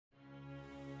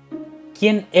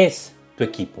¿Quién es tu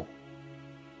equipo?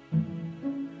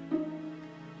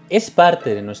 Es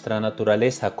parte de nuestra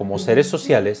naturaleza como seres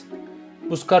sociales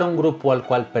buscar un grupo al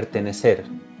cual pertenecer.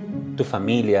 Tu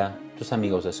familia, tus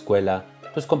amigos de escuela,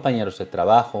 tus compañeros de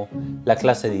trabajo, la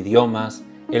clase de idiomas,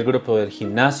 el grupo del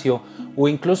gimnasio o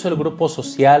incluso el grupo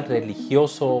social,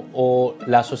 religioso o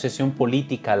la asociación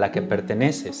política a la que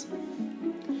perteneces.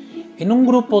 En un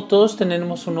grupo todos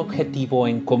tenemos un objetivo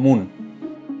en común.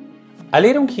 Al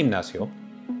ir a un gimnasio,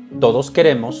 todos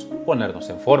queremos ponernos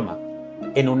en forma.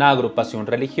 En una agrupación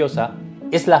religiosa,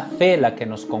 es la fe la que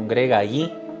nos congrega allí,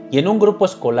 y en un grupo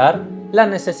escolar, la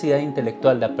necesidad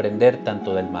intelectual de aprender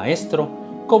tanto del maestro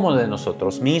como de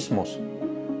nosotros mismos.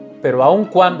 Pero aun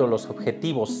cuando los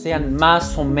objetivos sean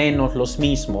más o menos los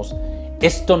mismos,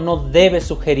 esto no debe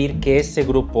sugerir que ese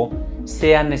grupo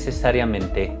sea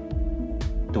necesariamente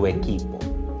tu equipo.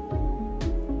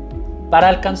 Para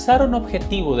alcanzar un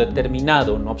objetivo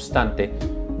determinado, no obstante,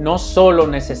 no solo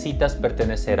necesitas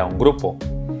pertenecer a un grupo,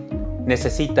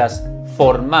 necesitas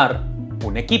formar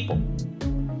un equipo.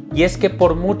 Y es que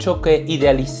por mucho que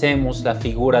idealicemos la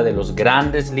figura de los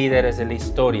grandes líderes de la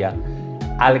historia,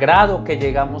 al grado que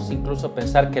llegamos incluso a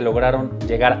pensar que lograron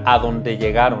llegar a donde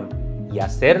llegaron y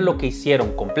hacer lo que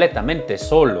hicieron completamente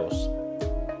solos,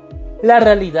 la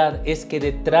realidad es que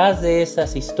detrás de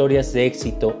esas historias de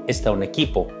éxito está un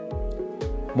equipo.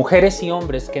 Mujeres y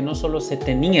hombres que no solo se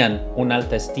tenían una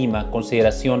alta estima,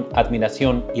 consideración,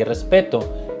 admiración y respeto,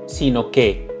 sino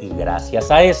que, y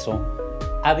gracias a eso,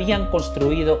 habían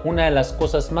construido una de las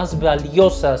cosas más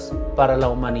valiosas para la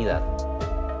humanidad: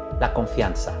 la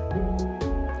confianza.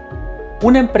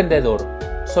 Un emprendedor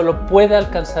solo puede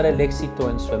alcanzar el éxito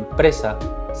en su empresa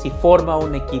si forma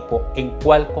un equipo en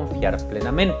cual confiar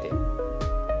plenamente.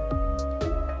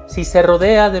 Si se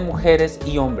rodea de mujeres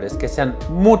y hombres que sean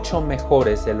mucho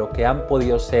mejores de lo que han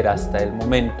podido ser hasta el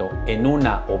momento en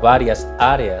una o varias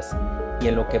áreas y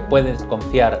en lo que pueden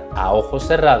confiar a ojos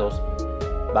cerrados,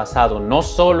 basado no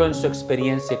solo en su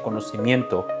experiencia y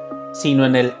conocimiento, sino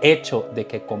en el hecho de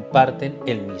que comparten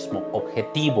el mismo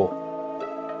objetivo.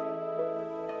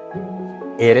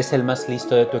 ¿Eres el más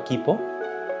listo de tu equipo?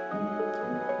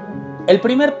 El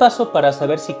primer paso para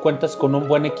saber si cuentas con un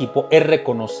buen equipo es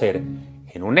reconocer,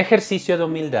 en un ejercicio de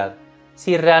humildad,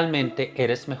 si realmente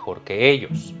eres mejor que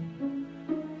ellos.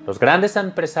 Los grandes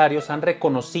empresarios han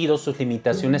reconocido sus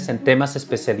limitaciones en temas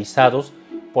especializados,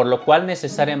 por lo cual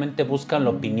necesariamente buscan la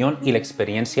opinión y la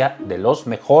experiencia de los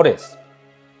mejores.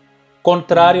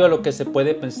 Contrario a lo que se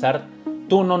puede pensar,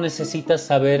 tú no necesitas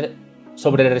saber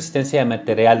sobre resistencia de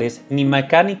materiales ni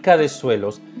mecánica de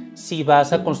suelos si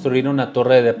vas a construir una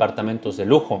torre de departamentos de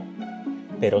lujo.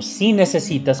 Pero sí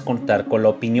necesitas contar con la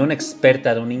opinión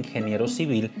experta de un ingeniero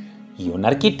civil y un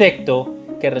arquitecto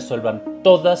que resuelvan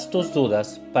todas tus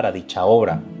dudas para dicha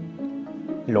obra.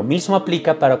 Lo mismo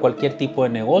aplica para cualquier tipo de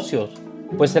negocios,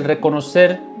 pues el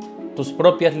reconocer tus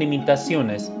propias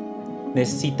limitaciones,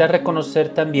 necesitas reconocer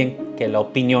también que la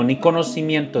opinión y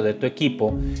conocimiento de tu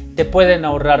equipo te pueden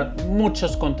ahorrar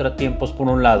muchos contratiempos por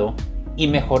un lado y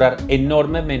mejorar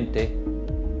enormemente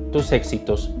tus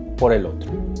éxitos por el otro.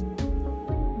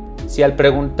 Si al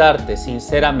preguntarte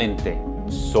sinceramente,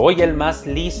 ¿soy el más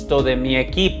listo de mi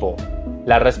equipo?,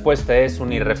 la respuesta es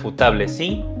un irrefutable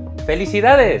sí,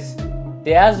 ¡felicidades!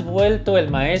 Te has vuelto el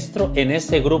maestro en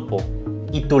ese grupo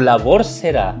y tu labor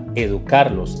será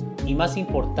educarlos y, más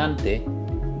importante,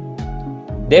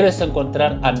 debes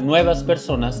encontrar a nuevas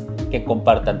personas que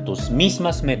compartan tus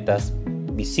mismas metas,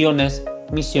 visiones,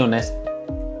 misiones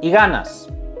y ganas.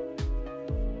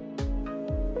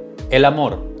 El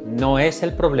amor no es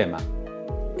el problema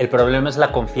es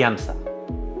la confianza.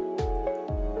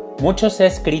 Mucho se ha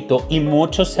escrito y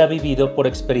mucho se ha vivido por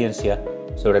experiencia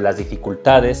sobre las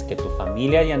dificultades que tu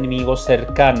familia y amigos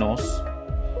cercanos,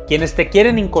 quienes te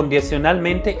quieren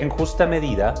incondicionalmente en justa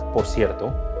medida, por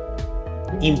cierto,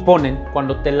 imponen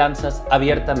cuando te lanzas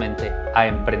abiertamente a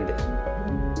emprender.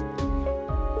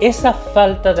 Esa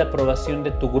falta de aprobación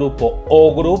de tu grupo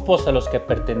o grupos a los que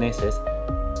perteneces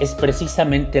es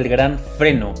precisamente el gran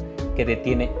freno que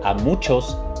detiene a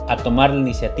muchos a tomar la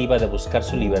iniciativa de buscar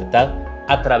su libertad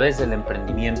a través del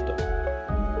emprendimiento.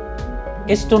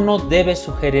 Esto no debe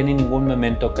sugerir en ningún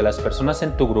momento que las personas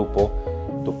en tu grupo,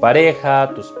 tu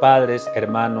pareja, tus padres,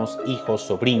 hermanos, hijos,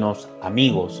 sobrinos,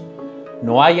 amigos,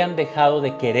 no hayan dejado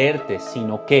de quererte,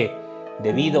 sino que,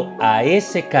 debido a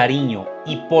ese cariño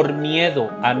y por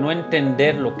miedo a no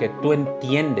entender lo que tú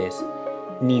entiendes,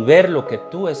 ni ver lo que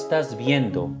tú estás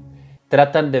viendo,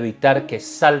 tratan de evitar que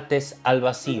saltes al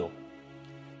vacío.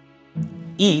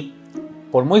 Y,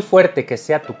 por muy fuerte que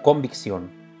sea tu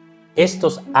convicción,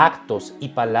 estos actos y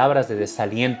palabras de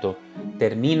desaliento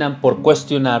terminan por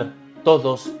cuestionar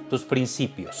todos tus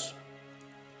principios.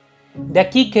 De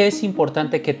aquí que es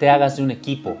importante que te hagas de un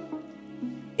equipo.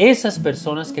 Esas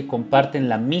personas que comparten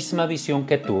la misma visión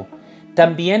que tú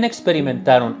también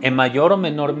experimentaron en mayor o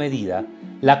menor medida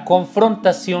la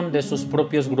confrontación de sus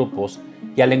propios grupos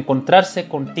y al encontrarse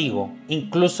contigo,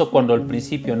 incluso cuando al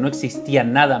principio no existía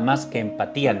nada más que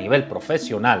empatía a nivel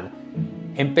profesional,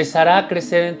 empezará a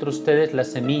crecer entre ustedes la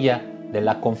semilla de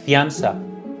la confianza.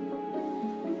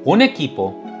 Un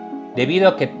equipo, debido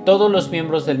a que todos los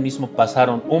miembros del mismo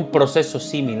pasaron un proceso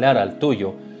similar al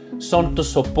tuyo, son tu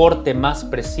soporte más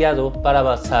preciado para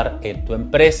avanzar en tu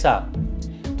empresa.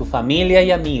 Tu familia y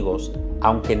amigos,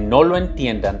 aunque no lo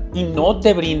entiendan y no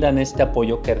te brindan este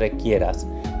apoyo que requieras,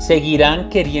 seguirán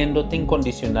queriéndote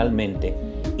incondicionalmente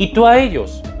y tú a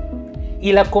ellos.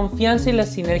 Y la confianza y la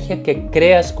sinergia que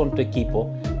creas con tu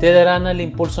equipo te darán el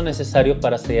impulso necesario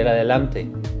para seguir adelante.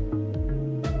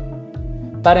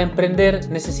 Para emprender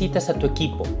necesitas a tu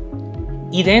equipo.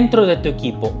 Y dentro de tu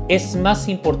equipo es más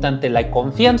importante la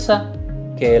confianza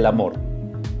que el amor.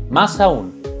 Más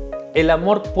aún, el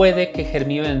amor puede que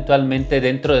germine eventualmente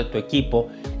dentro de tu equipo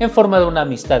en forma de una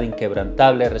amistad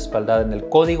inquebrantable respaldada en el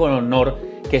código de honor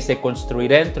que se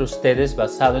construirá entre ustedes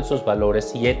basado en sus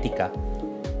valores y ética.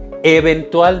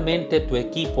 Eventualmente tu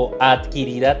equipo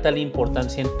adquirirá tal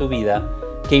importancia en tu vida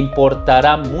que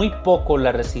importará muy poco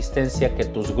la resistencia que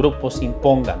tus grupos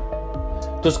impongan.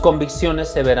 Tus convicciones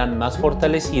se verán más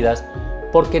fortalecidas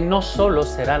porque no solo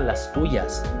serán las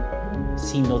tuyas,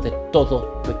 sino de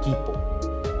todo tu equipo.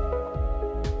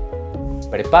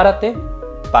 Prepárate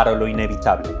para lo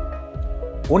inevitable.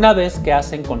 Una vez que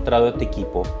has encontrado tu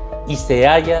equipo y se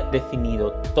haya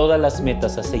definido todas las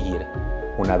metas a seguir,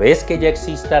 una vez que ya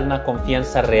exista una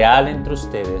confianza real entre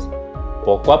ustedes,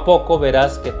 poco a poco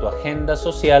verás que tu agenda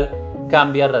social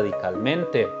cambia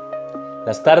radicalmente.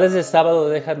 Las tardes de sábado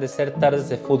dejan de ser tardes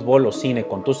de fútbol o cine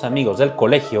con tus amigos del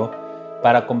colegio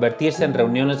para convertirse en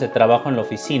reuniones de trabajo en la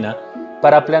oficina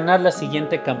para planear la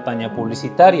siguiente campaña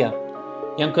publicitaria.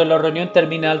 Y aunque la reunión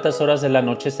termine a altas horas de la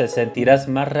noche, te sentirás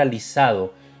más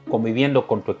realizado conviviendo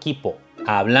con tu equipo,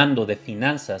 hablando de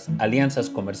finanzas, alianzas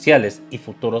comerciales y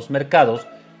futuros mercados,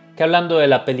 que hablando de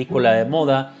la película de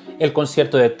moda, el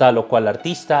concierto de tal o cual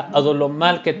artista o de lo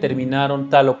mal que terminaron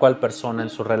tal o cual persona en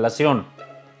su relación.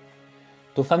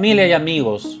 Tu familia y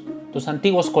amigos, tus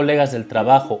antiguos colegas del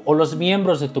trabajo o los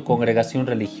miembros de tu congregación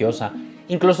religiosa,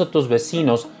 incluso tus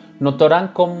vecinos, notarán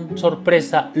con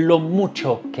sorpresa lo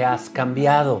mucho que has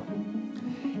cambiado.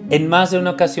 En más de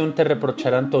una ocasión te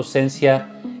reprocharán tu ausencia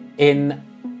en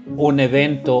un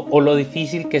evento o lo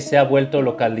difícil que se ha vuelto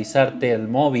localizarte el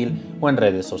móvil o en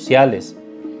redes sociales.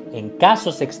 En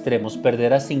casos extremos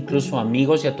perderás incluso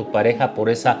amigos y a tu pareja por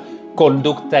esa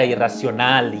conducta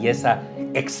irracional y esa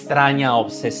extraña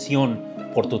obsesión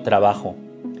por tu trabajo.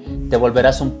 Te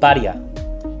volverás un paria,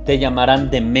 te llamarán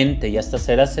demente y hasta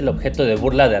serás el objeto de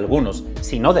burla de algunos,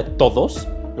 si no de todos,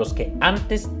 los que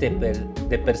antes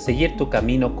de perseguir tu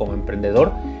camino como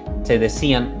emprendedor se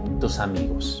decían tus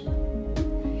amigos.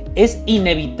 Es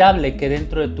inevitable que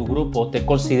dentro de tu grupo te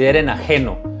consideren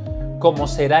ajeno, como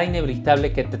será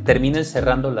inevitable que te terminen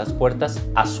cerrando las puertas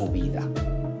a su vida.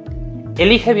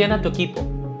 Elige bien a tu equipo.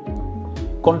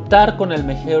 Contar con el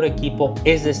mejor equipo,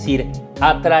 es decir,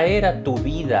 atraer a tu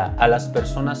vida a las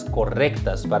personas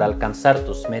correctas para alcanzar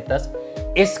tus metas,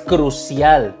 es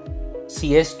crucial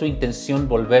si es tu intención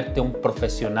volverte un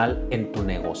profesional en tu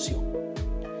negocio.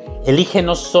 Elige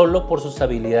no solo por sus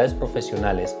habilidades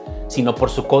profesionales, sino por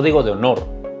su código de honor.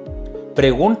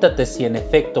 Pregúntate si en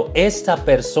efecto esta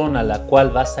persona a la cual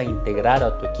vas a integrar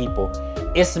a tu equipo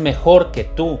es mejor que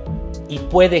tú y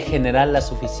puede generar la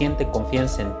suficiente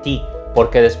confianza en ti,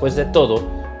 porque después de todo,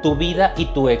 tu vida y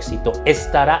tu éxito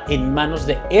estará en manos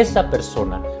de esa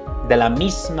persona, de la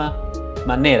misma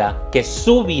manera que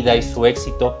su vida y su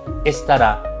éxito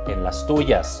estará en las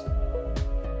tuyas.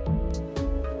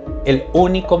 El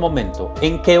único momento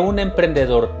en que un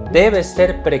emprendedor debe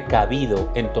ser precavido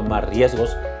en tomar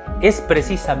riesgos es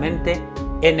precisamente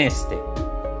en este.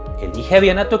 Elige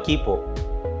bien a tu equipo,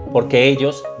 porque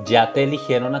ellos ya te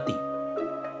eligieron a ti.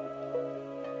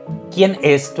 ¿Quién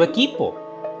es tu equipo?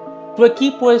 Tu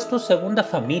equipo es tu segunda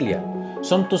familia.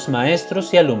 Son tus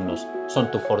maestros y alumnos.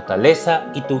 Son tu fortaleza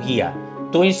y tu guía,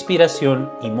 tu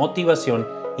inspiración y motivación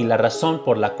y la razón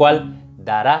por la cual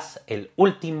darás el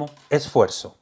último esfuerzo.